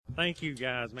Thank you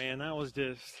guys, man. That was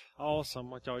just awesome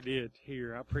what y'all did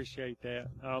here. I appreciate that.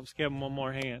 Let's give them one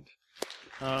more hand.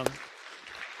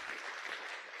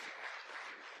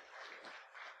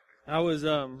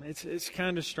 It's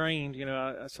kind of strange, you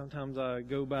know. Sometimes I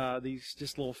go by these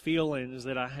just little feelings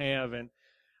that I have, and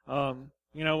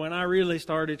you know, when I really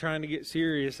started trying to get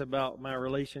serious about my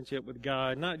relationship with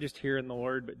God, not just hearing the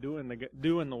Word, but doing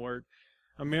the Word.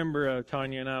 I remember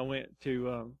Tanya and I went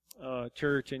to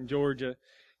church in Georgia.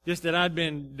 Just that I'd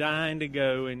been dying to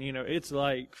go, and you know, it's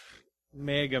like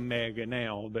mega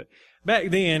now, but back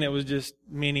then it was just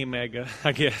mini mega,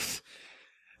 I guess.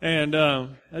 And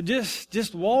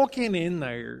just walking in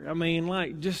there, I mean,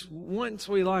 like, just once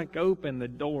we like opened the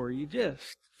door, you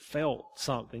just felt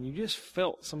something. You just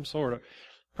felt some sort of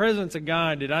presence of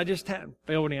God that I just hadn't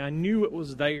felt. I knew it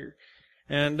was there.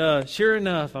 And sure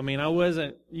enough, I mean, I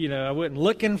wasn't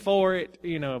looking for it,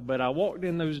 you know, but I walked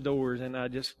in those doors, and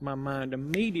my mind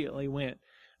immediately went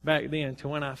back then to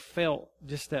when I felt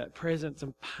just that presence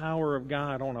and power of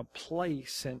God on a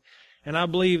place. And I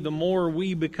believe the more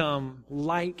we become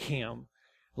like Him,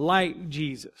 like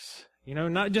Jesus, you know,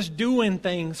 not just doing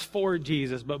things for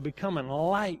Jesus, but becoming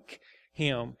like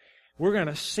Him, we're going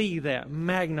to see that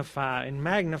magnify,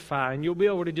 and you'll be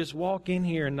able to just walk in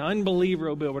here, and the unbeliever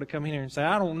will be able to come in here and say,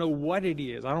 I don't know what it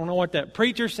is. I don't know what that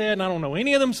preacher said, and I don't know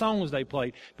any of them songs they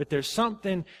played, but there's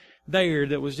something there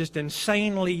that was just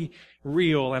insanely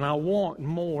real, and I want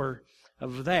more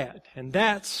of that. And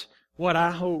that's what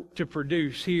I hope to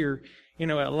produce here, you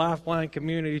know, at Lifeline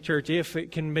Community Church, if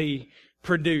it can be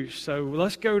produced. So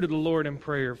let's go to the Lord in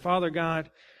prayer. Father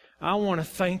God, I want to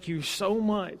thank You so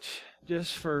much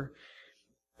just for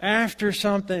after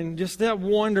something just that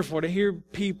wonderful to hear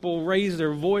people raise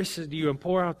their voices to You and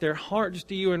pour out their hearts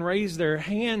to You and raise their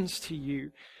hands to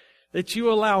You, that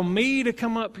You allow me to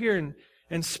come up here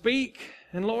and speak.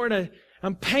 And Lord,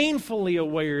 I'm painfully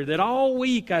aware that all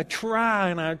week I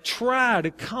try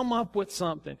to come up with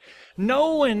something,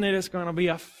 knowing that it's going to be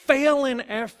a failing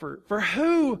effort. For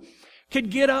who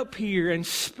could get up here and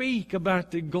speak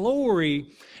about the glory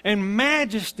and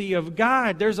majesty of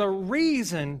God? There's a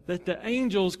reason that the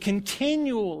angels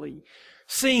continually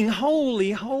sing,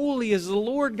 holy, holy is the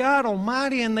Lord God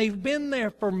Almighty, and they've been there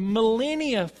for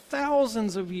millennia,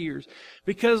 thousands of years.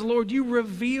 Because, Lord, You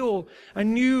reveal a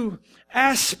new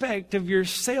aspect of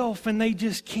Yourself, and they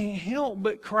just can't help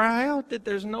but cry out that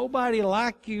there's nobody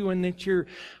like You and that You're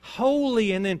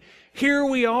holy. And then here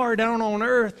we are down on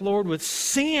earth, Lord, with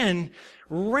sin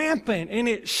rampant, and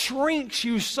it shrinks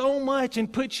You so much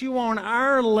and puts You on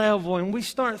our level, and we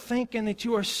start thinking that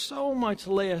You are so much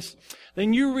less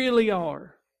than You really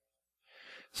are.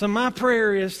 So my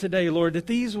prayer is today, Lord, that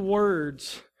these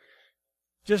words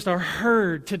just are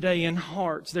heard today in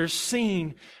hearts. They're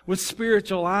seen with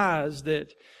spiritual eyes,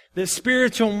 that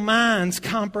spiritual minds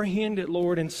comprehend it,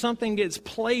 Lord, and something gets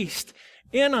placed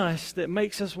in us that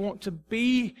makes us want to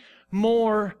be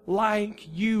more like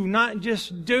You, not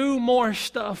just do more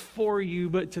stuff for You,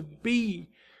 but to be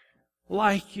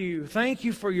like You. Thank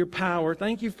You for Your power.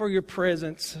 Thank You for Your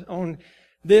presence on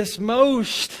this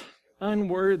most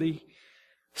unworthy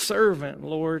servant,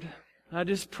 Lord. I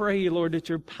just pray, Lord, that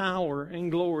Your power and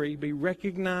glory be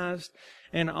recognized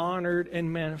and honored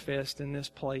and manifest in this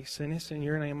place. And it's in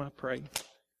Your name I pray.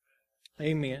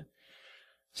 Amen.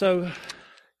 So,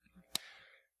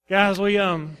 guys,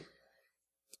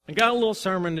 I got a little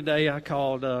sermon today I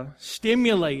called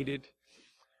Stimulated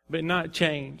But Not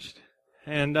Changed.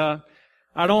 And I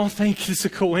don't think it's a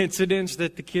coincidence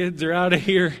that the kids are out of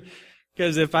here,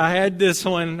 because if I had this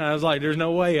one, I was like, there's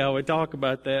no way I would talk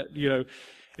about that, you know,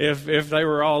 if they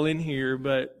were all in here.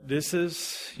 But this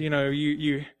is, you know,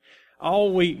 you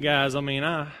all week, guys. I mean,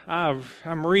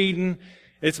 I'm reading.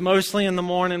 It's mostly in the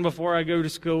morning before I go to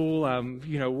school. I'm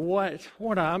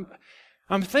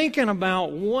thinking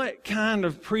about what kind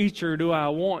of preacher do I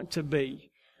want to be.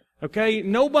 Okay,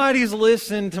 nobody's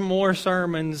listened to more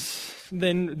sermons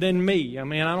than me. I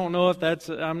mean, I don't know if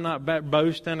I'm not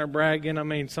boasting or bragging. I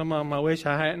mean, some of them I wish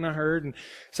I hadn't heard, and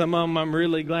some of them I'm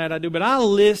really glad I do. But I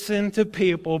listen to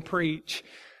people preach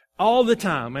all the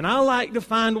time, and I like to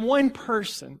find one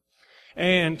person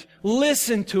and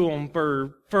listen to them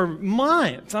for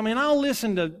months. I mean, I'll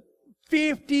listen to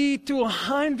 50 to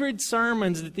 100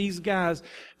 sermons that these guys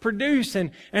produce,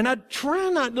 and I try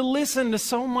not to listen to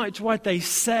so much what they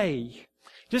say.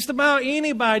 Just about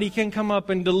anybody can come up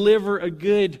and deliver a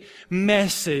good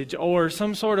message or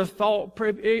some sort of thought.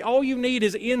 All you need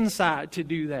is insight to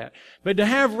do that. But to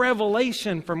have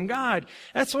revelation from God,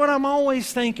 that's what I'm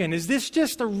always thinking. Is this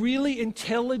just a really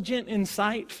intelligent,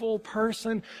 insightful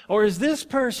person? Or is this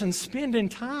person spending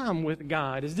time with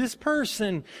God? Is this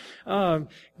person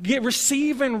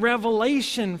receiving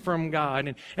revelation from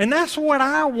God. And that's what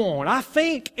I want. I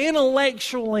think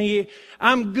intellectually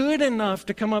I'm good enough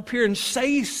to come up here and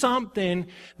say something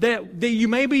that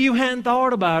maybe you hadn't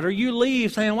thought about, or you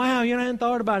leave saying, wow, you hadn't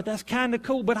thought about it. That's kind of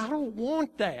cool. But I don't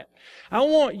want that. I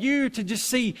want you to just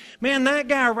see, man, that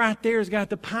guy right there has got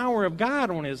the power of God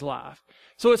on his life.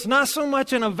 So it's not so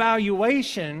much an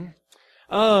evaluation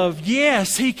of,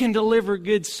 yes, he can deliver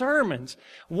good sermons.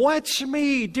 Watch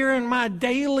me during my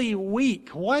daily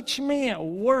week. Watch me at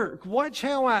work. Watch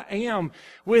how I am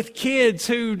with kids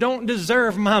who don't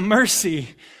deserve my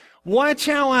mercy. Watch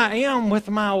how I am with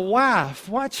my wife.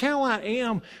 Watch how I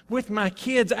am with my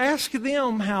kids. Ask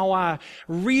them how I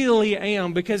really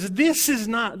am, because this is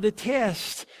not the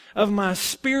test of my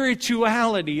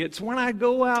spirituality. It's when I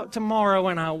go out tomorrow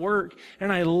and I work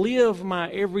and I live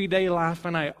my everyday life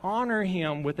and I honor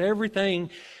Him with everything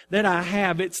that I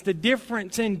have. It's the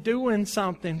difference in doing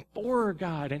something for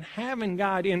God and having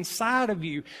God inside of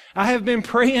you. I have been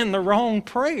praying the wrong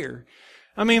prayer.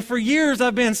 I mean, for years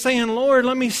I've been saying, Lord,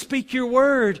 let me speak your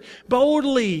word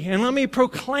boldly and let me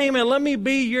proclaim it. Let me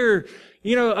be your,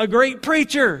 a great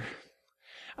preacher.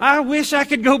 I wish I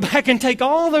could go back and take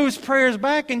all those prayers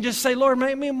back and just say, Lord,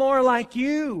 make me more like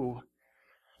you.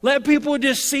 Let people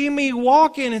just see me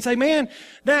walking and say, man,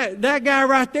 that guy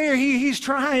right there, he's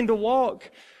trying to walk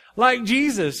like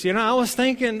Jesus. I was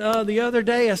thinking the other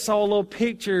day, I saw a little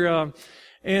picture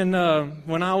when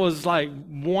I was like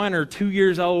 1 or 2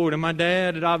 years old, and my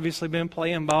dad had obviously been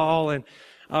playing ball, and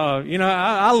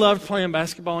I loved playing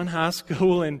basketball in high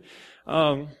school, and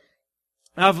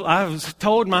I was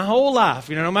told my whole life,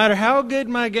 no matter how good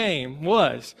my game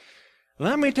was,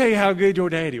 let me tell you how good your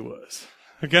daddy was.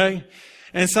 Okay?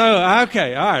 And so,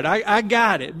 okay, all right, I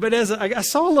got it. But as I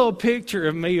saw a little picture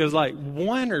of me, it was like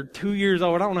 1 or 2 years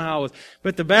old. I don't know how I was,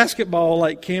 but the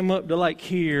basketball came up to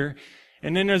here.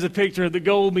 And then there's a picture of the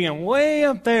goal being way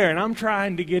up there, and I'm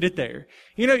trying to get it there.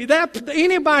 That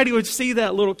anybody would see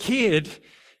that little kid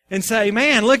and say,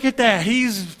 man, look at that.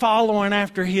 He's following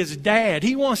after his dad.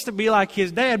 He wants to be like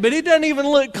his dad, but it doesn't even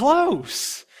look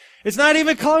close. It's not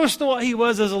even close to what he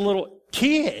was as a little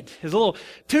kid, as a little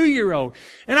 2-year-old.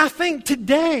 And I think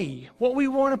today, what we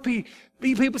want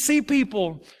to see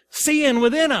people seeing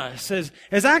within us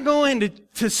as I go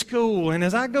into school and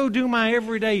as I go do my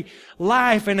everyday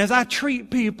life and as I treat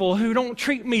people who don't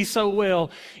treat me so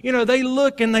well, they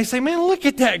look and they say, man, look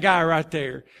at that guy right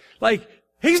there.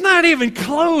 He's not even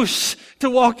close to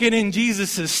walking in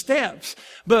Jesus' steps.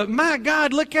 But my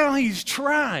God, look how he's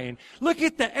trying. Look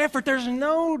at the effort. There's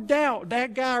no doubt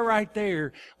that guy right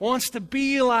there wants to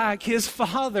be like his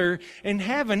Father in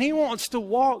heaven. He wants to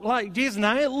walk like Jesus.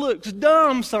 Now, it looks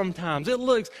dumb sometimes. It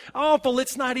looks awful.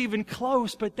 It's not even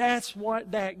close, but that's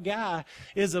what that guy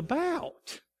is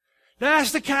about.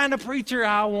 That's the kind of preacher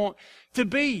I want to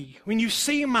be. When you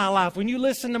see my life, when you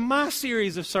listen to my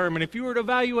series of sermon, if you were to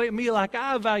evaluate me like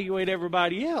I evaluate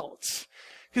everybody else,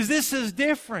 because this is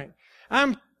different.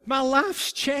 My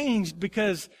life's changed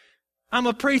because I'm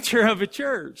a preacher of a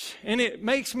church, and it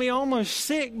makes me almost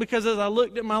sick because as I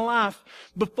looked at my life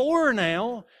before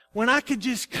now, when I could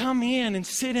just come in and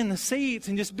sit in the seats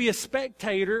and just be a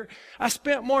spectator, I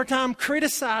spent more time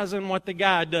criticizing what the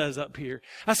guy does up here.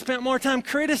 I spent more time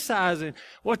criticizing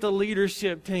what the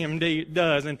leadership team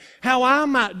does and how I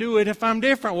might do it if I'm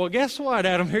different. Well, guess what,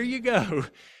 Adam? Here you go.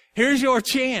 Here's your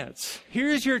chance.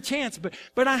 Here's your chance.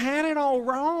 But I had it all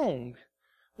wrong.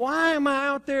 Why am I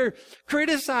out there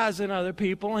criticizing other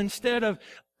people instead of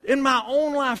in my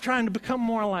own life trying to become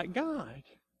more like God?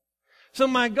 So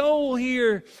my goal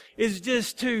here is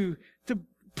just to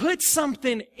put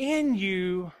something in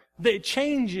you that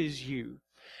changes you.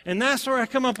 And that's where I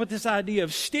come up with this idea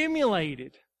of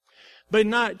stimulated, but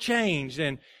not changed.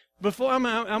 And before I'm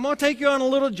going to take you on a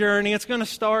little journey. It's going to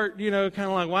start, kind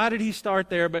of like, why did he start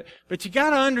there? But you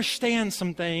got to understand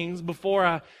some things before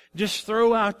I just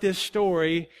throw out this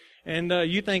story. And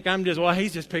you think I'm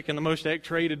he's just picking the most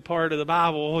X-rated part of the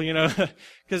Bible,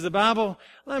 because the Bible,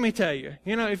 let me tell you,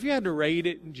 if you had to rate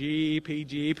it, G,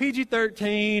 PG,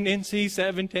 PG-13,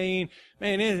 NC-17,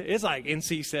 man, it's like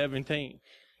NC-17.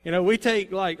 We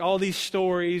take all these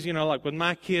stories, like with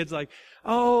my kids,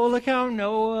 oh, look how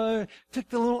Noah took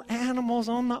the little animals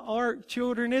on the ark,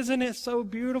 children. Isn't it so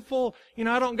beautiful?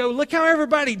 I don't go, look how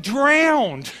everybody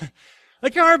drowned.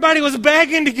 Look how everybody was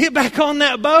begging to get back on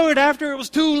that boat after it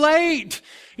was too late.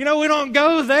 We don't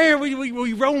go there. We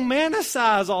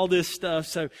romanticize all this stuff.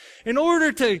 So in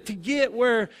order to get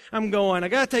where I'm going, I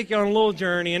got to take you on a little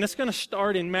journey, and it's going to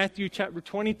start in Matthew chapter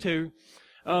 22,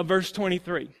 verse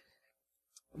 23.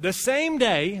 The same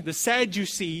day, the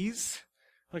Sadducees,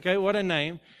 okay, what a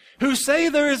name, who say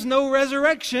there is no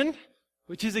resurrection,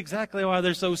 which is exactly why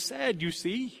they're so sad, you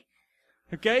see.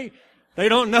 Okay? They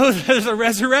don't know there's a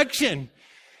resurrection.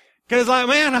 Because like,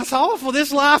 man, that's awful.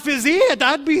 This life is it.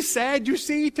 I'd be sad, you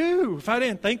see, too. If I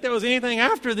didn't think there was anything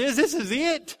after this, this is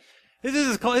it. This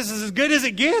is as good as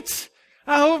it gets.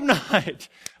 I hope not.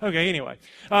 Okay, anyway.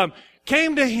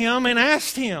 Came to him and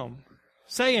asked him,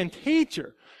 saying,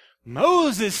 Teacher,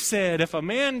 Moses said if a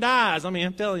man dies, I mean,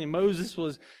 I'm telling you, Moses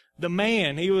was the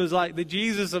man. He was like the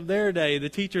Jesus of their day. The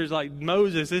teacher's like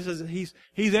Moses.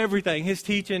 He's everything. His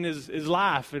teaching is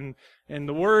life and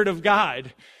the Word of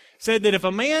God. Said that if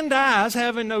a man dies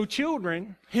having no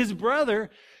children, his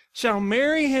brother shall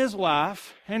marry his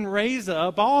wife and raise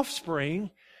up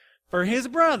offspring for his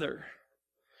brother.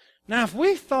 Now, if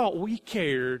we thought we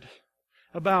cared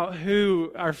about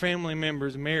who our family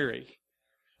members marry,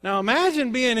 now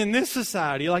imagine being in this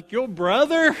society, like your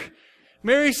brother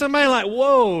marry somebody like,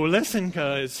 whoa, listen,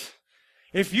 cuz,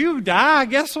 if you die,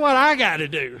 guess what I got to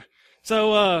do?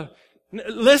 So,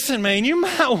 listen, man, you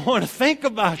might want to think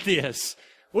about this.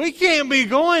 We can't be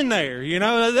going there, you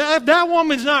know. That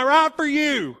woman's not right for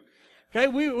you. Okay,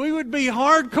 we would be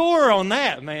hardcore on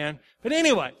that, man. But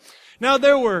anyway, now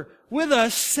there were with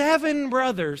us 7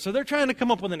 brothers. So they're trying to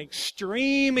come up with an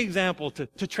extreme example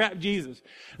to trap Jesus.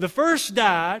 The first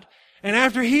died, and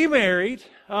after he married,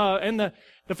 the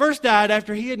first died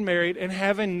after he had married and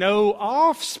having no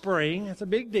offspring, that's a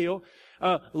big deal,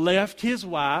 left his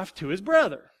wife to his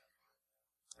brother.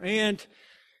 And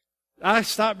I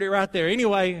stopped it right there.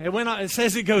 Anyway, it went on, it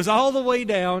says it goes all the way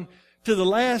down to the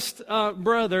last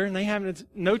brother, and they have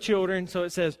no children. So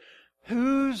it says,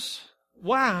 whose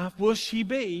wife will she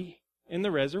be in the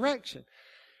resurrection?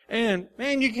 And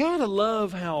man, you gotta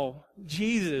love how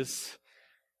Jesus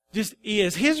just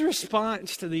is. His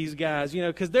response to these guys, you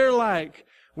know, because they're like,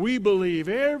 we believe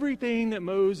everything that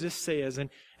Moses says. And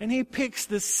he picks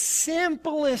the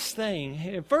simplest thing.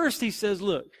 At first he says,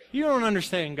 look, you don't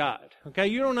understand God. Okay,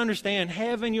 you don't understand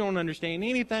heaven. You don't understand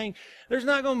anything. There's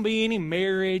not going to be any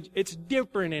marriage. It's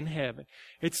different in heaven.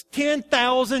 It's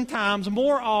 10,000 times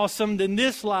more awesome than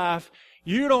this life.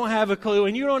 You don't have a clue,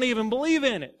 and you don't even believe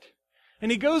in it. And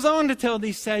he goes on to tell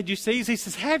these Sadducees, he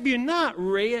says, have you not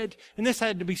read? And this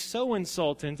had to be so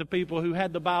insulting to people who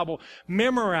had the Bible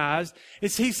memorized.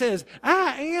 He says,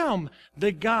 I am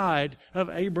the God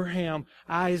of Abraham,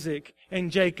 Isaac,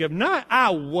 and Jacob. Not I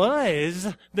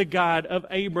was the God of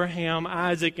Abraham,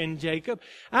 Isaac, and Jacob.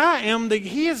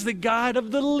 He is the God of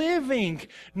the living,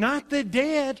 not the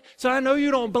dead. So I know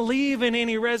you don't believe in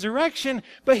any resurrection,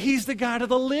 but he's the God of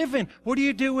the living. What do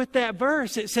you do with that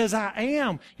verse? It says I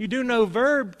am. You do know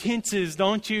verb tenses,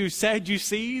 don't you,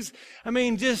 Sadducees? I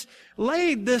mean, just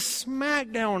laid this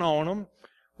smack down on them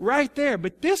right there.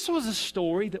 But this was a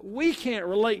story that we can't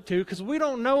relate to because we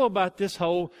don't know about this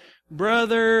whole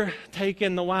brother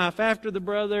taking the wife after the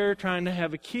brother, trying to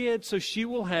have a kid so she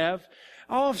will have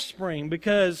offspring,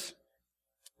 because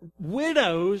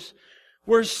widows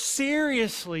were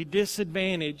seriously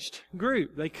disadvantaged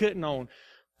group. They couldn't own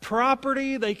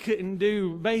property. They couldn't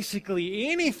do basically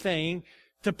anything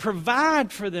to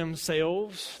provide for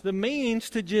themselves the means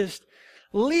to just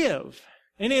live.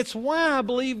 And it's why I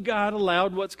believe God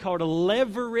allowed what's called a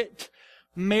levirate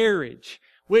marriage,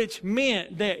 which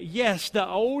meant that, yes, the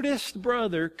oldest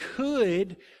brother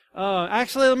could,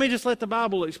 actually, let me just let the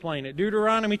Bible explain it.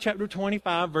 Deuteronomy chapter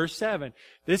 25, verse 7.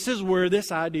 This is where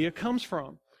this idea comes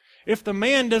from. If the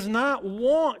man does not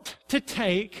want to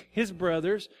take his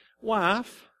brother's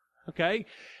wife, okay,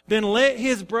 then let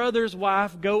his brother's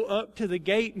wife go up to the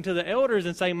gate and to the elders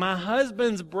and say, my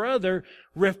husband's brother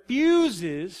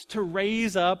refuses to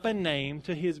raise up a name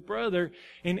to his brother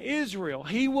in Israel.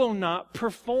 He will not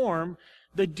perform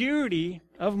the duty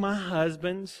of my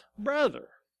husband's brother.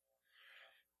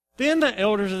 Then the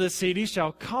elders of the city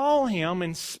shall call him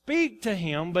and speak to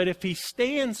him, but if he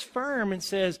stands firm and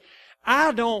says,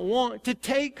 I don't want to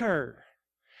take her,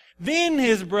 then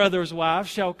his brother's wife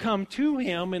shall come to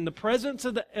him in the presence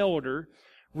of the elder,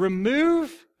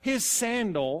 remove his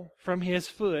sandal from his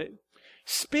foot,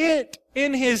 spit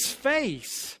in his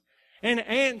face, and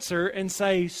answer and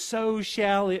say, so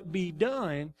shall it be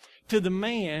done to the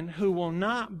man who will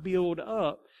not build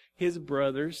up his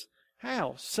brother's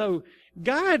house. So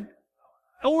God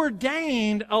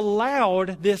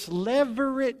allowed this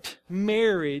levirate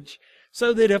marriage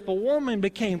so that if a woman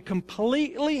became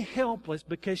completely helpless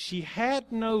because she had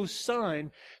no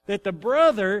son, that the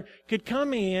brother could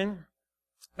come in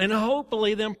and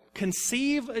hopefully then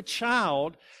conceive a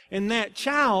child, and that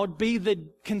child be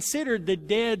considered the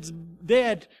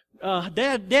dead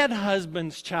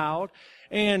husband's child,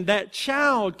 And that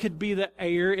child could be the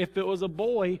heir, if it was a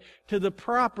boy, to the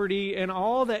property and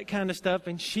all that kind of stuff,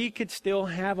 and she could still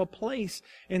have a place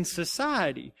in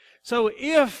society. So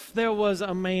if there was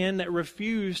a man that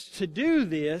refused to do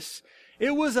this,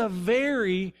 it was a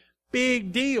very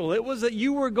big deal. It was that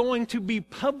you were going to be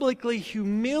publicly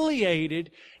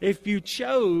humiliated if you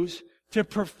chose to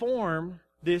perform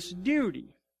this duty.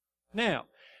 Now,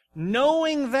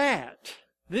 knowing that,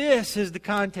 this is the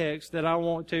context that I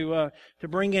want to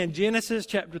bring in. Genesis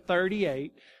chapter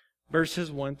 38, verses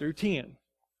 1 through 10.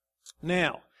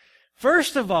 Now,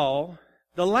 first of all,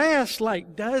 the last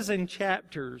dozen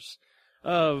chapters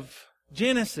of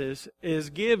Genesis is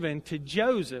given to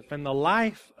Joseph and the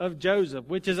life of Joseph,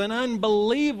 which is an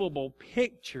unbelievable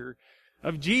picture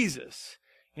of Jesus.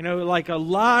 You know, like a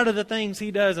lot of the things he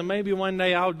does, and maybe one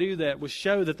day I'll do that, will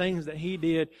show the things that he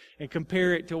did and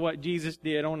compare it to what Jesus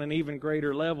did on an even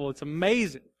greater level. It's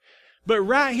amazing. But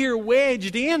right here,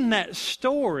 wedged in that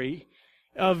story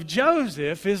of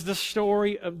Joseph, is the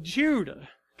story of Judah.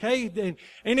 Okay,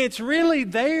 and it's really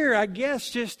there, I guess,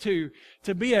 just to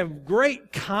be a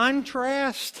great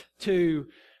contrast to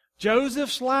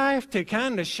Joseph's life, to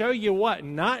kind of show you what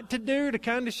not to do, to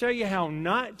kind of show you how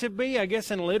not to be. I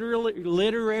guess in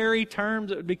literary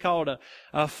terms, it would be called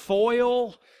a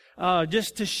foil,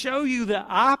 just to show you the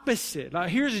opposite. Like,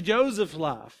 here's Joseph's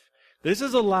life. This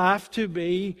is a life to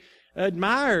be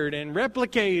admired and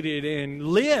replicated and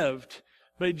lived.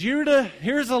 But Judah,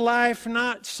 here's a life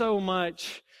not so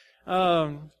much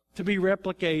to be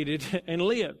replicated and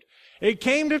lived. It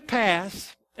came to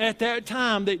pass at that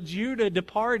time that Judah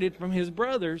departed from his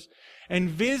brothers and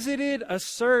visited a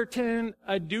certain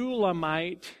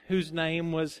Adulamite whose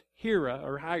name was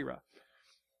Hira.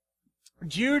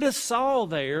 Judah saw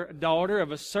there a daughter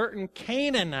of a certain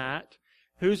Canaanite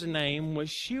whose name was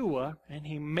Shua, and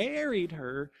he married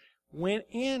her, went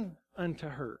in unto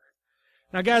her.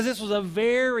 Now, guys, this was a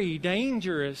very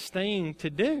dangerous thing to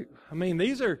do. I mean,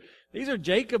 these are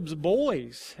Jacob's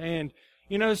boys. And,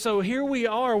 you know, so here we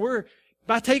are.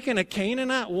 By taking a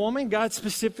Canaanite woman, God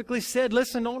specifically said,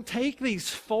 listen, don't take these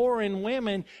foreign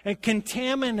women and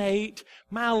contaminate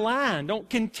my line. Don't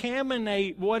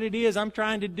contaminate what it is I'm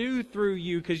trying to do through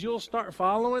you, because you'll start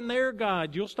following their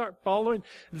God. You'll start following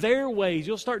their ways.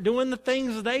 You'll start doing the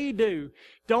things they do.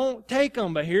 Don't take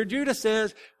them. But here Judah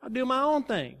says, I'll do my own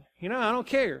thing. You know, I don't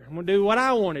care. I'm going to do what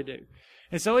I want to do.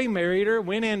 And so he married her,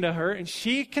 went into her, and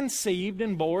she conceived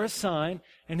and bore a son,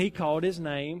 and he called his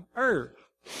name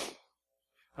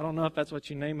I don't know if that's what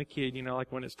you name a kid, you know,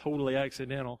 like when it's totally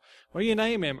accidental. What do you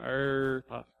name him?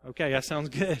 Okay, that sounds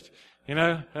good. You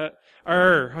know,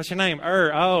 what's your name?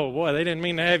 Oh, boy, they didn't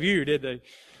mean to have you, did they?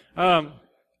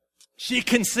 She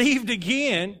conceived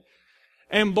again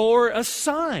and bore a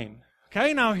son.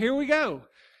 Okay, now here we go.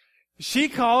 She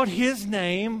called his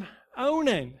name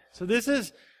Onan. So this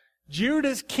is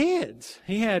Judah's kids.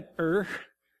 He had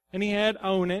and he had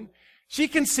Onan. She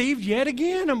conceived yet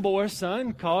again and bore a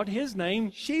son, called his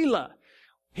name Shelah.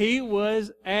 He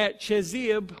was at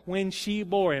Chezib when she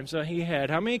bore him. So he had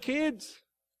how many kids?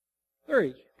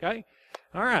 3. Okay.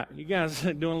 All right. You guys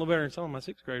are doing a little better than some of my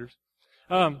 6th graders.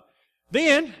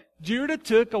 Then Judah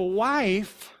took a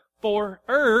wife for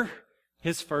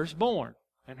his firstborn,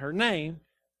 and her name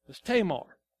was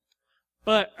Tamar.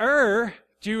 But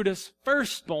Judah's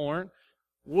firstborn,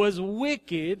 was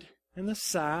wicked in the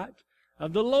sight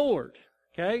of the Lord.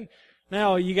 Okay?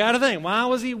 Now, you got to think, why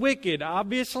was he wicked?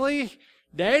 Obviously,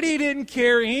 Daddy didn't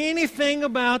care anything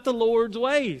about the Lord's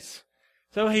ways.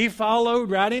 So he followed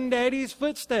right in Daddy's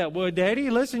footsteps. Well, Daddy,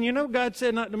 listen, you know God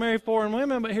said not to marry foreign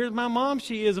women, but here's my mom.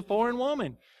 She is a foreign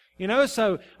woman. You know,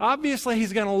 so obviously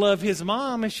he's going to love his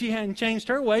mom. If she hadn't changed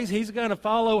her ways, he's going to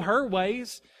follow her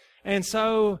ways. And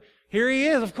so here he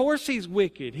is. Of course he's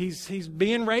wicked. He's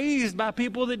being raised by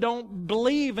people that don't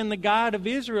believe in the God of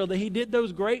Israel, that he did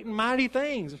those great and mighty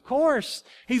things. Of course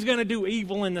he's going to do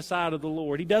evil in the sight of the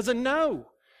Lord. He doesn't know.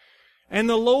 And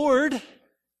the Lord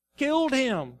killed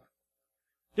him.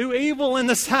 Do evil in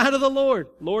the sight of the Lord.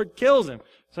 Lord kills him.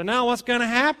 So now what's going to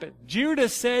happen? Judah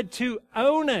said to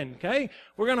Onan, okay,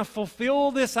 we're going to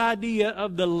fulfill this idea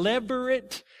of the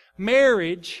levirate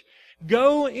marriage.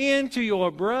 Go into your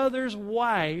brother's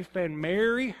wife and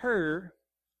marry her.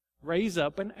 Raise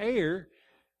up an heir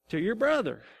to your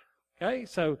brother. Okay,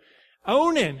 so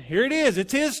Onan, here it is.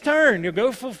 It's his turn. You'll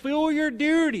go fulfill your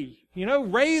duty. You know,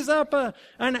 raise up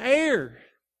an heir.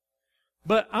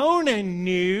 But Onan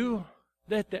knew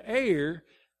that the heir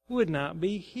would not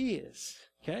be his.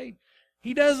 Okay?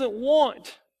 He doesn't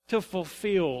want to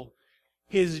fulfill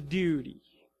his duty.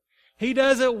 He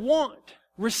doesn't want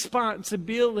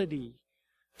responsibility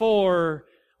for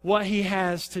what he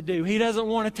has to do. He doesn't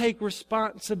want to take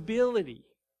responsibility.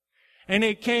 And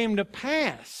it came to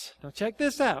pass. Now check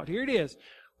this out. Here it is.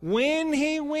 When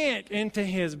he went into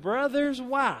his brother's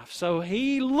wife, so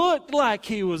he looked like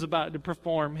he was about to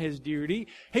perform his duty.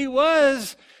 He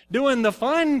was doing the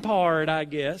fun part, I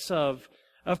guess, of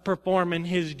performing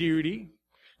his duty,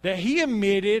 that he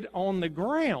admitted on the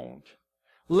ground,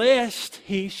 lest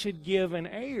he should give an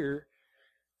heir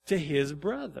to his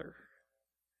brother.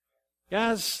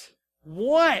 Guys,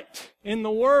 what in the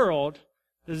world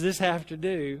does this have to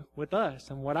do with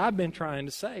us and what I've been trying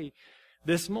to say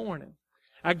this morning?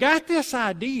 I got this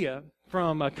idea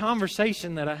from a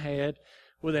conversation that I had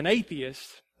with an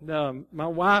atheist. My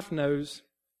wife knows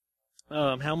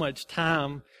how much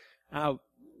time I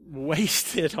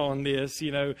wasted on this.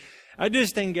 I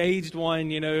just engaged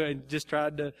one, and just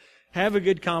tried to have a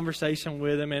good conversation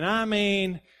with him. And I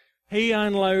mean, he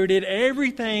unloaded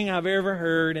everything I've ever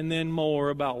heard and then more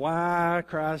about why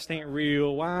Christ ain't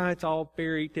real, why it's all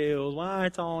fairy tales, why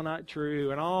it's all not true,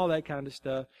 and all that kind of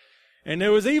stuff. And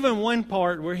there was even one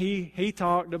part where he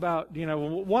talked about,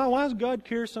 why does God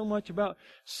care so much about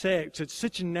sex? It's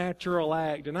such a natural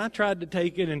act. And I tried to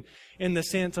take it in the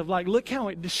sense of look how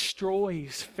it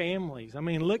destroys families. I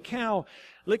mean, look how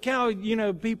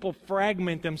people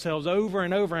fragment themselves over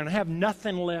and over and have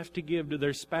nothing left to give to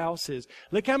their spouses.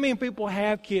 Look how many people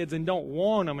have kids and don't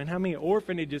want them, and how many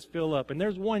orphanages fill up. And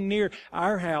there's one near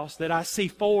our house that I see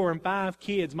 4 and 5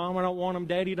 kids. Mama don't want them,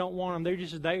 Daddy don't want them. They're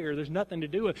just there. There's nothing to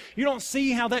do with it. You don't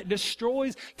see how that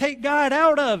destroys. Take God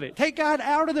out of it. Take God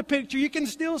out of the picture. You can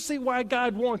still see why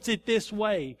God wants it this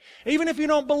way. Even if you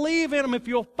don't believe in Him, if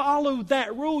you'll follow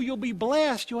that rule, you'll be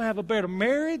blessed. You'll have a better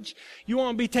marriage. You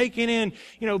won't be taking in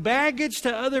baggage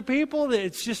to other people, that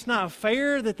it's just not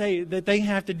fair that they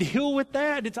have to deal with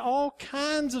that. It's all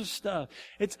kinds of stuff.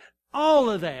 It's all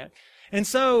of that. And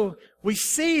so we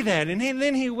see that. And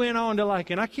then he went on to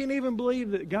and I can't even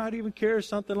believe that God even cares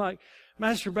something like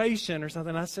masturbation or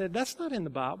something. I said, that's not in the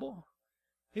Bible.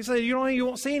 He said, you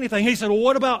won't see anything. He said, well,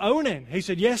 what about owning? He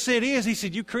said, yes, it is. He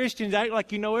said, you Christians act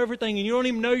like you know everything and you don't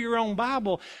even know your own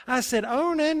Bible. I said,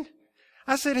 owning?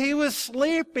 I said, he was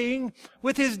sleeping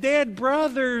with his dead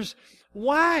brother's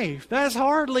wife. That's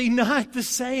hardly not the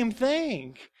same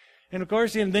thing. And of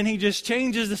course, then he just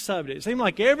changes the subject. It seemed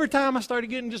like every time I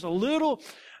started getting just a little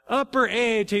upper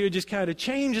edge, he would just kind of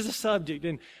change the subject.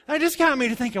 And that just got me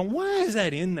to thinking, why is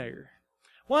that in there?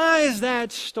 Why is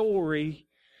that story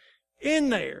in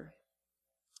there?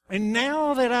 And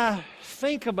now that I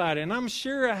think about it, and I'm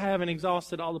sure I haven't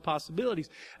exhausted all the possibilities,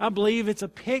 I believe it's a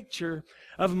picture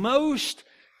of most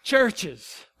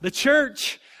churches. The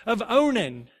church of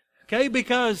Onan. Okay?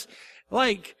 Because,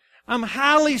 I'm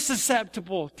highly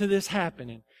susceptible to this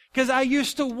happening. Because I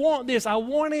used to want this. I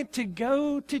wanted to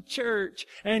go to church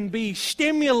and be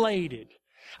stimulated.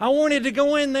 I wanted to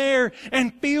go in there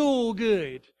and feel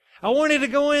good. I wanted to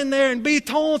go in there and be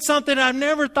told something I've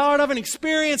never thought of and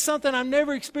experience something I've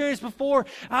never experienced before.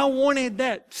 I wanted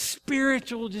that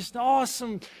spiritual, just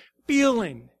awesome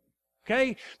feeling.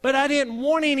 Okay? But I didn't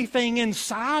want anything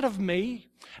inside of me.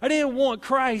 I didn't want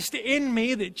Christ in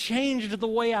me that changed the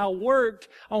way I worked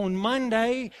on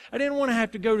Monday. I didn't want to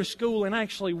have to go to school and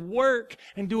actually work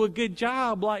and do a good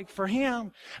job for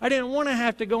Him. I didn't want to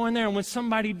have to go in there and when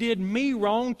somebody did me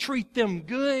wrong, treat them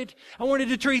good. I wanted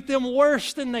to treat them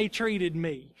worse than they treated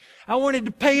me. I wanted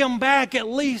to pay them back, at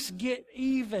least get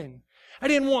even. I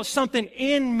didn't want something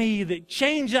in me that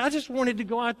changed. I just wanted to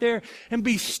go out there and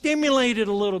be stimulated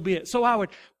a little bit so I would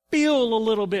feel a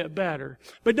little bit better.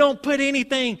 But don't put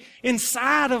anything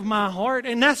inside of my heart.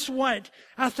 And that's what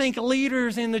I think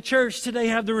leaders in the church today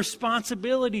have the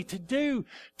responsibility to do,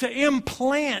 to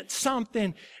implant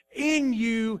something in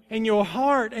you and your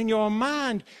heart and your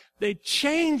mind that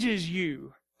changes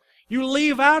you. You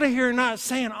leave out of here not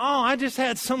saying, oh, I just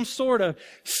had some sort of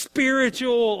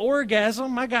spiritual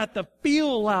orgasm. I got the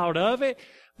feel out of it.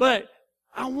 But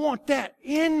I want that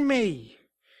in me.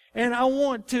 And I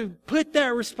want to put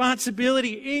that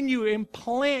responsibility in you and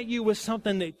plant you with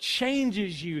something that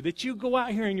changes you. That you go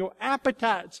out here and your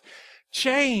appetites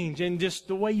change and just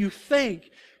the way you think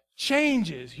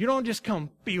changes. You don't just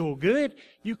come feel good.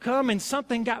 You come and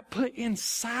something got put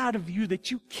inside of you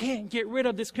that you can't get rid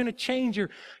of that's going to change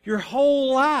your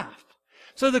whole life.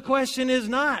 So the question is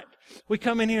not, we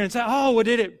come in here and say, oh, well,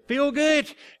 did it feel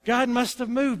good? God must have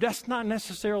moved. That's not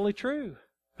necessarily true.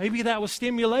 Maybe that was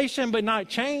stimulation, but not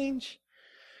change.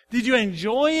 Did you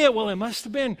enjoy it? Well, it must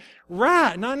have been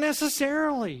right. Not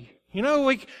necessarily.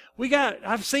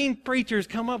 I've seen preachers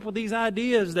come up with these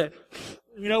ideas that,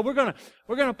 we're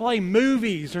gonna play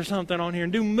movies or something on here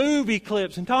and do movie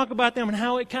clips and talk about them and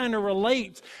how it kind of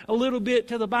relates a little bit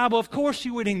to the Bible. Of course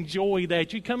you would enjoy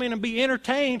that. You'd come in and be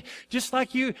entertained just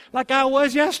like I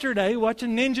was yesterday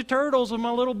watching Ninja Turtles with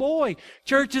my little boy.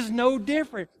 Church is no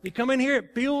different. You come in here,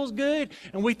 it feels good,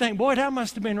 and we think, boy, that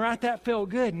must have been right. That felt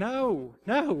good. No.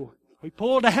 We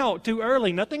pulled out too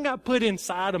early. Nothing got put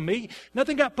inside of me.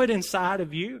 Nothing got put inside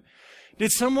of you.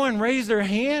 Did someone raise their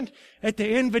hand at the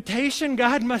invitation?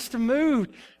 God must have moved,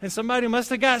 and somebody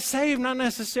must have got saved. Not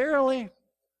necessarily.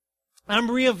 I'm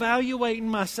reevaluating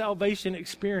my salvation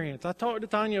experience. I talk to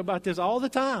Tanya about this all the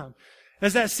time.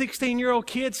 Is that 16-year-old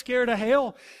kid scared of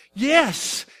hell?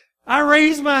 Yes. I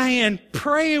raised my hand.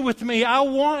 Pray with me. I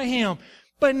want him.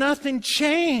 But nothing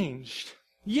changed.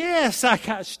 Yes, I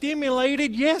got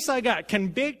stimulated. Yes, I got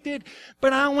convicted.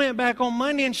 But I went back on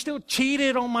Monday and still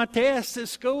cheated on my tests at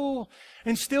school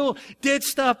and still did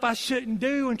stuff I shouldn't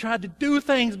do and tried to do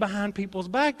things behind people's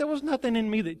back. There was nothing in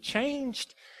me that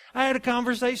changed. I had a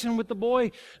conversation with the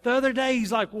boy the other day.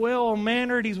 He's like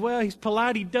well-mannered. He's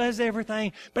polite. He does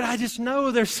everything. But I just know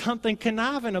there's something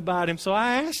conniving about him. So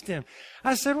I asked him.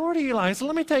 I said, what are you like? So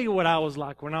let me tell you what I was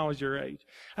like when I was your age.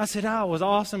 I said, I was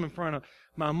awesome in front of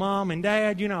my mom and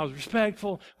dad. I was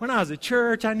respectful. When I was at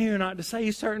church, I knew not to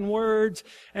say certain words.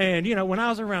 And, when I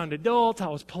was around adults, I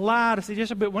was polite. I said,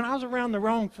 yes, but when I was around the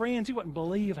wrong friends, you wouldn't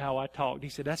believe how I talked. He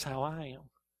said, that's how I am.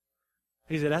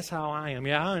 He said, that's how I am.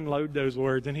 Yeah, I unload those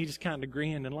words. And he just kind of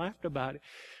grinned and laughed about it.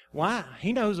 Why?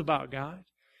 He knows about God.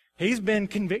 He's been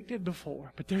convicted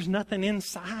before, but there's nothing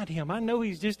inside him. I know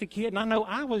he's just a kid, and I know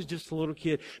I was just a little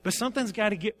kid, but something's got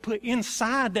to get put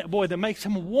inside that boy that makes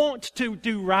him want to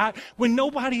do right when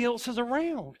nobody else is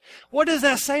around. What does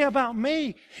that say about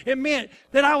me? It meant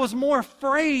that I was more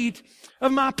afraid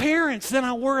of my parents than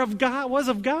I was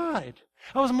of God.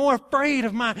 I was more afraid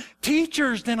of my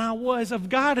teachers than I was of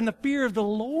God, and the fear of the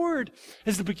Lord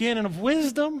is the beginning of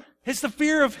wisdom. It's the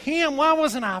fear of Him. Why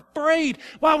wasn't I afraid?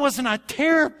 Why wasn't I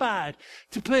terrified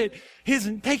to take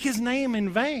His name in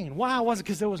vain? Why wasn't?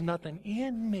 Because there was nothing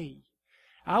in me.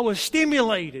 I was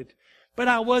stimulated, but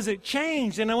I wasn't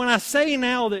changed. And when I say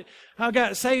now that I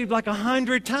got saved like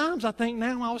 100 times, I think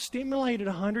now I was stimulated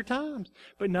 100 times,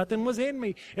 but nothing was in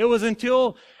me. It was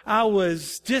until I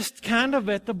was just kind of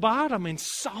at the bottom and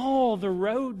saw the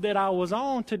road that I was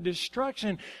on to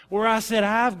destruction where I said,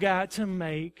 I've got to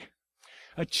make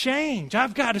a change.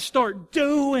 I've got to start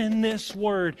doing this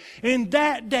word. And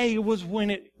that day was when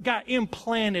it got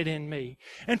implanted in me.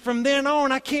 And from then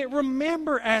on, I can't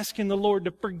remember asking the Lord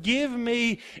to forgive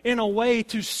me in a way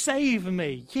to save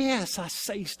me. Yes, I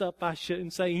say stuff I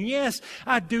shouldn't say. And yes,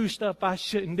 I do stuff I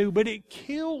shouldn't do, but it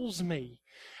kills me.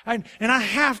 And I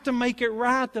have to make it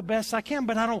right the best I can,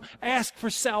 but I don't ask for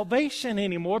salvation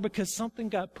anymore because something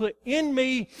got put in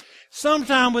me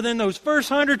sometime within those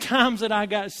first 100 times that I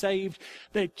got saved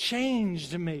that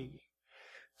changed me.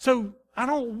 So I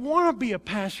don't want to be a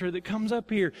pastor that comes up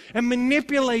here and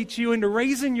manipulates you into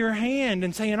raising your hand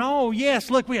and saying, oh, yes,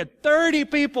 look, we had 30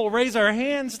 people raise our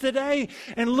hands today.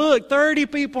 And look, 30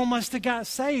 people must have got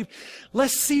saved.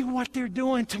 Let's see what they're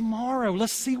doing tomorrow.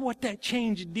 Let's see what that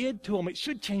change did to them. It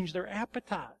should change their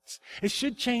appetites. It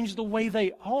should change the way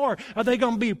they are. Are they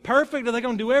going to be perfect? Are they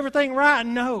going to do everything right?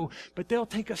 No. But they'll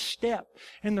take a step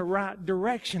in the right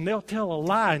direction. They'll tell a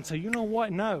lie and say, you know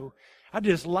what? No. I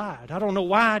just lied. I don't know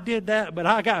why I did that, but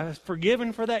I got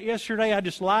forgiven for that yesterday. I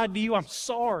just lied to you. I'm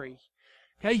sorry.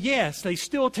 Okay, yes, they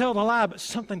still tell the lie, but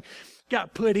something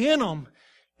got put in them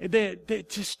that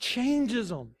just changes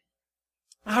them.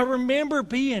 I remember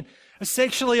being a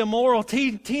sexually immoral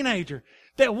teenager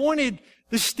that wanted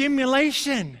the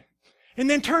stimulation and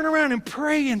then turn around and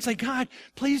pray and say, God,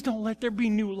 please don't let there be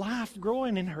new life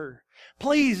growing in her.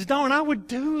 Please don't. I would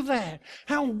do that.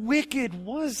 How wicked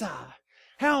was I?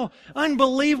 How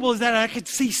unbelievable is that I could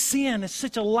see sin as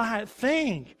such a light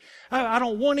thing. I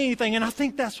don't want anything. And I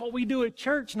think that's what we do at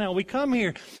church now. We come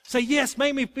here, say, yes,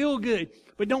 make me feel good,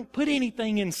 but don't put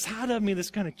anything inside of me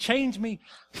that's going to change me.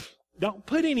 Don't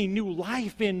put any new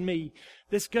life in me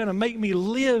that's going to make me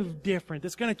live different,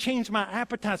 that's going to change my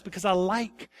appetites because I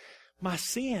like my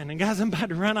sin. And guys, I'm about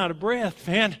to run out of breath,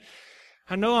 man.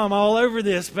 I know I'm all over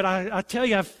this, but I tell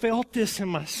you, I've felt this in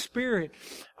my spirit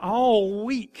all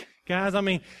week. Guys, I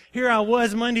mean, here I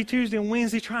was Monday, Tuesday, and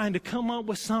Wednesday trying to come up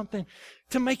with something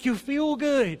to make you feel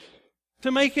good.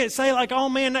 To make it say like, oh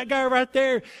man, that guy right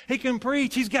there, he can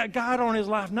preach. He's got God on his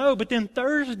life. No, but then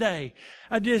Thursday,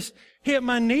 I just hit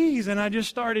my knees and I just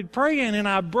started praying and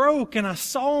I broke and I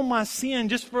saw my sin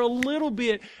just for a little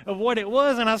bit of what it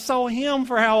was. And I saw Him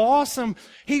for how awesome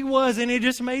He was. And it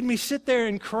just made me sit there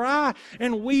and cry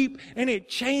and weep, and it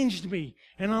changed me.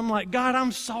 And I'm like, God,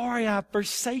 I'm sorry I've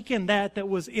forsaken that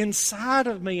was inside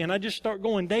of me. And I just start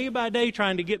going day by day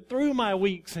trying to get through my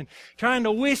weeks and trying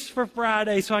to wish for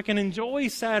Friday so I can enjoy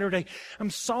Saturday. I'm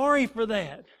sorry for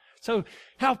that. So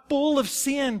how full of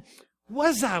sin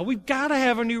was I? We've got to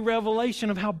have a new revelation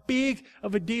of how big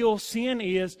of a deal sin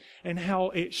is and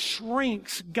how it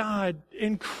shrinks God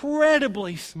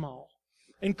incredibly small.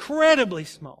 Incredibly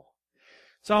small.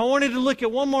 So I wanted to look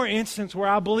at one more instance where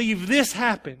I believe this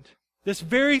happened. This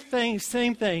very thing,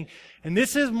 same thing. And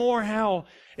this is more how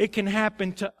it can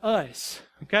happen to us.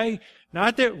 Okay?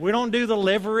 Not that we don't do the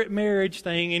levirate marriage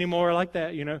thing anymore like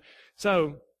that, you know.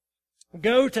 So,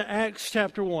 go to Acts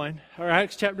chapter 1, or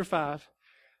Acts chapter 5,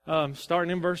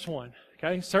 starting in verse 1.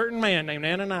 Okay? Certain man named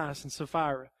Ananias and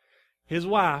Sapphira, his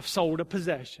wife sold a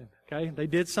possession. Okay? They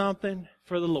did something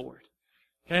for the Lord.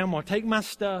 Okay? I'm going to take my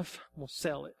stuff, I'm going to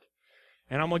sell it,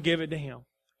 and I'm going to give it to him.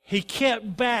 He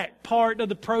kept back part of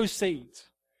the proceeds.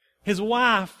 His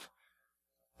wife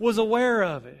was aware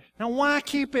of it. Now, why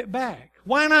keep it back?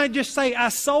 Why not just say, I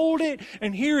sold it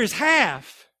and here is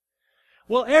half?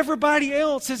 Well, everybody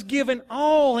else has given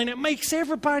all, and it makes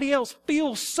everybody else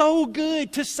feel so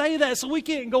good to say that. So we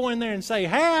can't go in there and say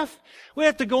half. We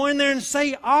have to go in there and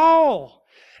say all.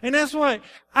 And that's what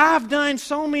I've done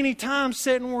so many times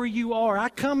sitting where you are. I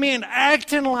come in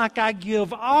acting like I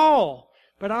give all,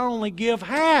 but I only give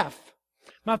half.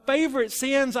 My favorite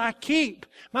sins I keep.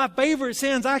 My favorite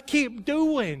sins I keep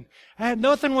doing.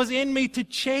 Nothing was in me to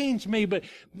change me, but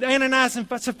Ananias and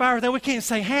Sapphira, we can't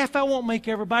say half. I won't make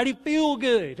everybody feel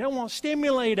good. I won't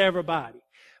stimulate everybody.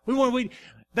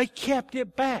 They kept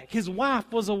it back. His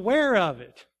wife was aware of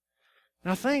it.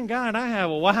 Now, thank God I have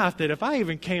a wife that if I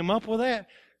even came up with that,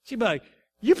 she'd be like,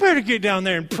 you better get down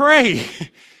there and pray.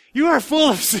 You are full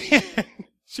of sin.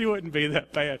 She wouldn't be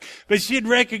that bad. But she'd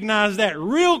recognize that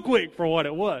real quick for what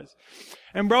it was.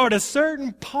 And brought a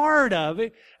certain part of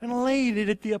it and laid it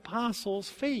at the apostles'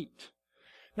 feet.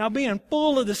 Now, being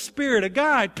full of the Spirit of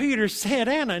God, Peter said,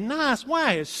 Ananias,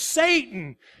 why is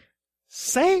Satan?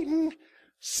 Satan?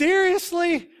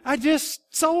 Seriously? I just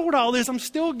sold all this. I'm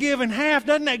still giving half.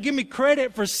 Doesn't that give me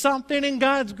credit for something in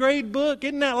God's great book?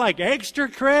 Isn't that like extra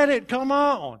credit? Come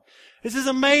on. This is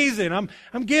amazing.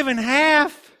 I'm giving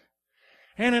half.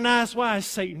 Ananias, why has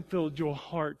Satan filled your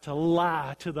heart to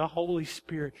lie to the Holy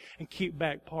Spirit and keep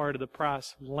back part of the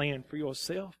price of land for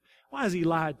yourself? Why has he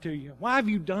lied to you? Why have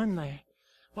you done that?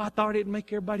 Well, I thought it'd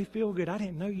make everybody feel good. I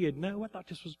didn't know you'd know. I thought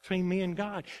this was between me and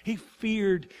God. He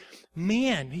feared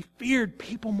men. He feared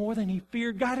people more than he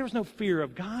feared God. There was no fear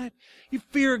of God. You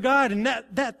fear God, and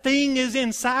that thing is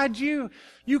inside you.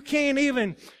 You can't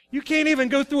even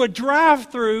go through a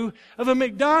drive-through of a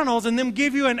McDonald's and them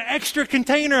give you an extra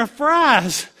container of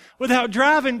fries without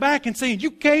driving back and saying, you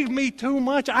gave me too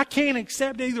much. I can't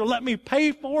accept it. Either let me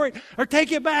pay for it or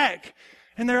take it back.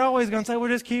 And they're always going to say, well,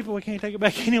 just keep it. We can't take it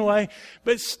back anyway.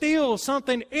 But still,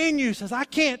 something in you says, I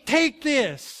can't take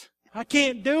this. I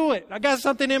can't do it. I got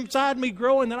something inside me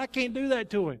growing that I can't do that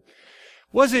to it.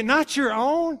 Was it not your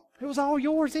own? It was all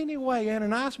yours anyway,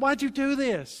 Ananias. Why'd you do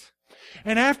this?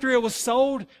 And after it was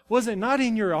sold, was it not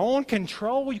in your own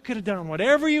control? You could have done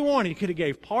whatever you wanted. You could have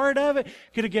gave part of it,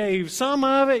 could have gave some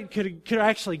of it, could have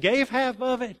actually gave half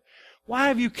of it. Why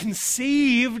have you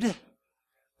conceived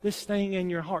this thing in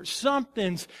your heart?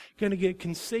 Something's going to get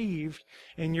conceived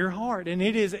in your heart. And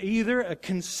it is either a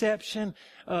conception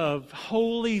of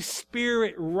Holy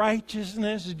Spirit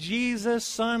righteousness, Jesus,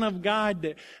 Son of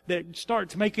God, that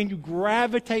starts making you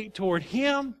gravitate toward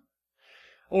Him,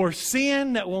 or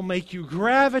sin that will make you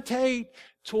gravitate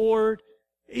toward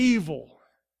evil.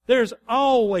 There's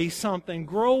always something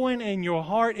growing in your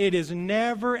heart. It is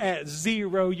never at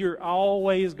zero. You're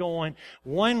always going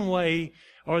one way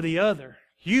or the other.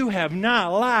 You have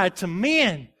not lied to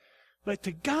men, but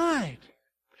to God.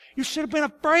 You should have been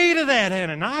afraid of that,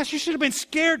 Ananias. You should have been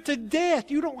scared to death.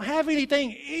 You don't have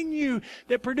anything in you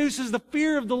that produces the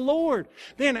fear of the Lord.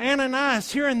 Then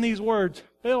Ananias, hearing these words,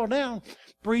 fell down,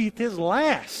 breathed his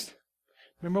last.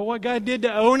 Remember what God did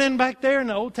to Onan back there in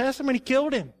the Old Testament? He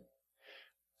killed him.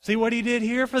 See what He did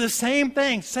here? For the same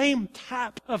thing, same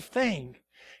type of thing.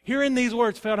 Hearing these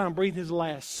words, fell down, breathed his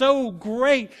last. So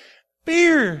great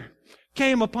fear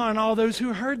came upon all those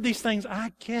who heard these things.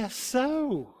 I guess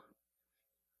so.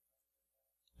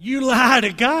 You lie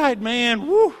to God, man.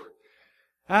 Woo!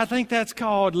 I think that's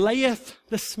called layeth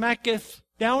the smacketh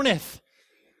downeth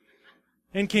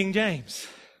in King James.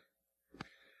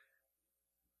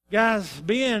 Guys,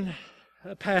 being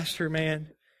a pastor, man,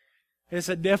 it's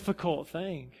a difficult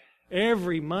thing.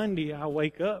 Every Monday I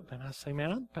wake up and I say,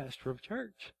 man, I'm the pastor of a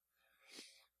church.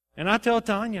 And I tell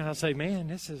Tanya, I say, man,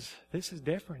 this is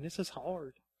different. This is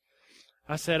hard.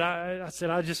 I said,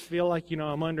 I just feel like,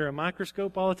 I'm under a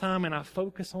microscope all the time, and I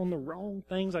focus on the wrong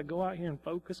things. I go out here and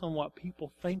focus on what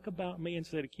people think about me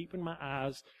instead of keeping my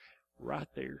eyes right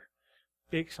there,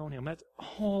 fixed on Him. That's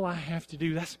all I have to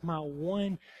do. That's my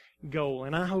one goal,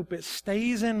 and I hope it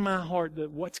stays in my heart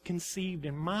that what's conceived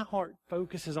in my heart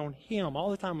focuses on Him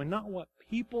all the time and not what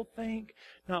people think,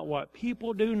 not what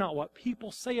people do, not what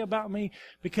people say about me,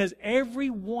 because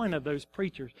every one of those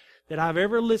preachers that I've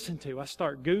ever listened to, I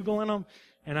start Googling them,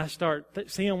 and I start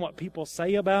seeing what people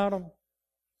say about them,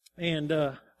 and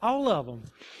all of them,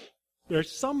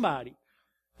 there's somebody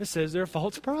that says they're a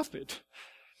false prophet.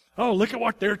 Oh, look at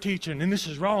what they're teaching, and this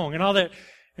is wrong, and all that.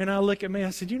 And I look at me, I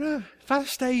said, if I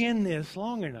stay in this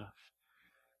long enough,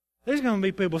 there's going to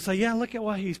be people say, yeah, look at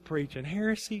what he's preaching.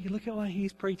 Heresy, look at what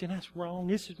he's preaching. That's wrong.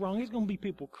 This is wrong. There's going to be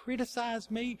people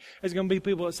criticize me. There's going to be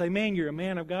people that say, man, you're a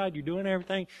man of God. You're doing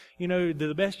everything, to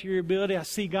the best of your ability. I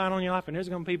see God on your life. And there's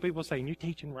going to be people saying, you're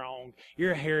teaching wrong.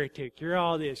 You're a heretic. You're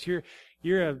all this. You're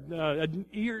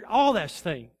all that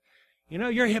thing.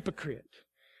 You're a hypocrite.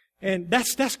 And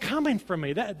that's coming from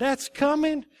me. That's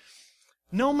coming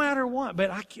no matter what.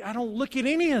 But I don't look at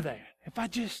any of that. If I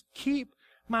just keep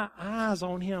my eyes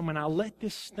on Him and I let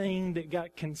this thing that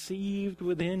got conceived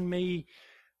within me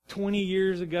 20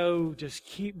 years ago just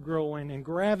keep growing and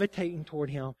gravitating toward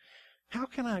Him, how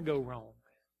can I go wrong?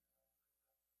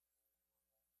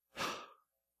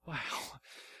 Wow.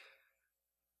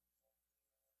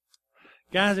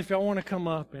 Guys, if y'all want to come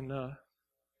up and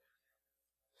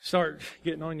start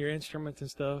getting on your instruments and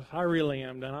stuff, I really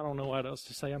am done. I don't know what else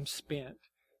to say. I'm spent.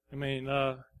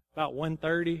 About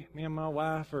 1:30, me and my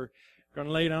wife are going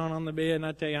to lay down on the bed, and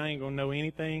I tell you, I ain't going to know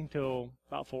anything till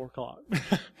about 4 o'clock.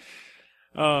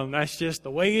 That's just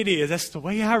the way it is. That's the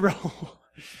way I roll.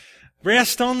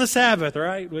 Rest on the Sabbath,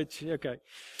 right? Okay.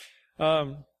 But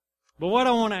what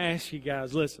I want to ask you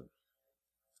guys, listen.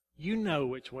 You know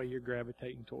which way you're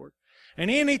gravitating toward. And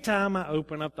anytime I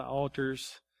open up the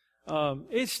altars,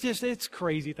 it's a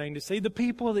crazy thing to see. The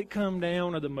people that come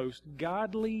down are the most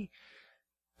godly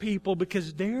people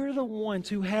because they're the ones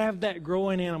who have that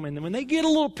growing in them. And when they get a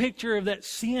little picture of that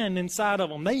sin inside of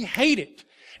them, they hate it.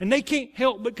 And they can't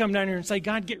help but come down here and say,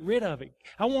 God, get rid of it.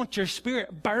 I want your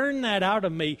Spirit. Burn that out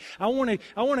of me. I want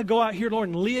to go out here, Lord,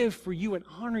 and live for you and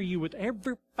honor you with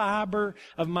every fiber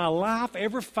of my life,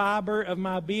 every fiber of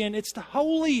my being. It's the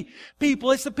holy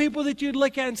people. It's the people that you'd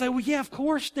look at and say, well, yeah, of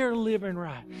course they're living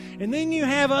right. And then you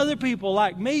have other people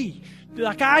like me,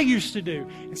 like I used to do,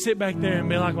 and sit back there and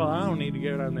be like, well, I don't need to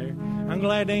go down there. I'm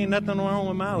glad there ain't nothing wrong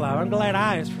with my life. I'm glad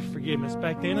I asked for forgiveness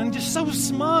back then. I'm just so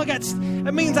smug.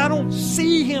 That means I don't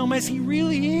see Him as He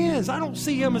really is. I don't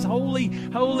see Him as holy,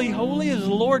 holy, holy as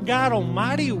the Lord God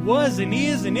Almighty was and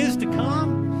is to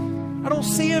come. I don't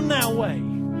see Him that way.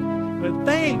 But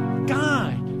thank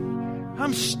God,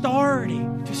 I'm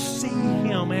starting to see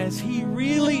Him as He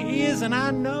really is, and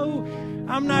I know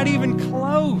I'm not even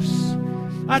close.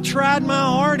 I tried my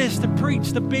hardest to preach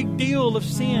the big deal of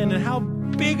sin and how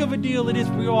big of a deal it is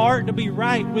for your heart to be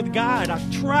right with God.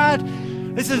 I've tried.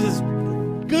 This is as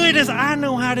good as I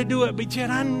know how to do it, but yet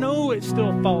I know it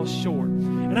still falls short.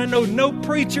 And I know no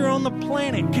preacher on the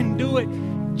planet can do it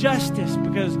justice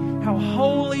because how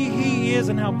holy He is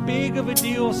and how big of a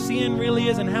deal sin really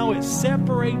is and how it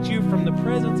separates you from the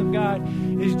presence of God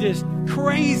is just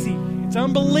crazy. It's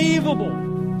unbelievable.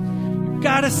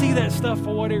 Got to see that stuff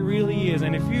for what it really is.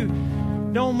 And if you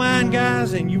don't mind,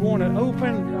 guys, and you want to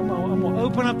I'm going to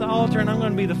open up the altar, and I'm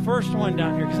going to be the first one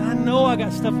down here because I know I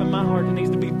got stuff in my heart that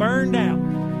needs to be burned out.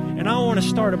 And I want to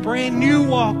start a brand new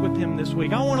walk with Him this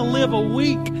week. I want to live a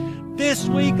week this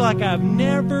week like I've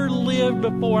never lived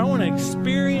before. I want to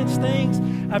experience things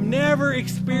I've never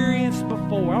experienced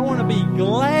before. I want to be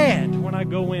glad when I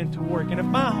go into work. And if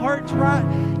my heart's right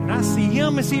and I see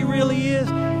Him as He really is,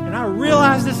 and I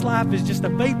realize this life is just a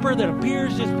vapor that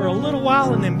appears just for a little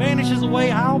while and then vanishes away,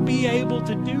 I'll be able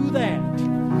to do that.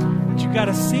 But you got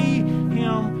to see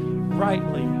Him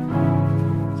rightly.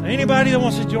 So anybody that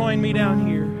wants to join me down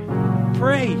here,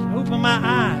 pray, open my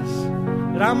eyes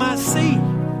that I might see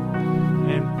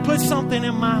and put something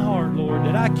in my heart, Lord,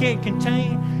 that I can't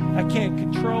contain, I can't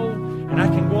control, and I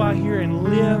can go out here and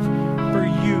live for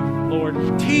you,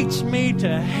 Lord. Teach me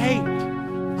to hate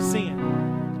sin.